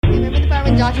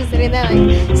Josh is sitting there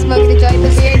like smoking a joint in the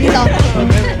beer and he's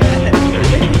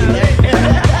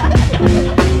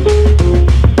all.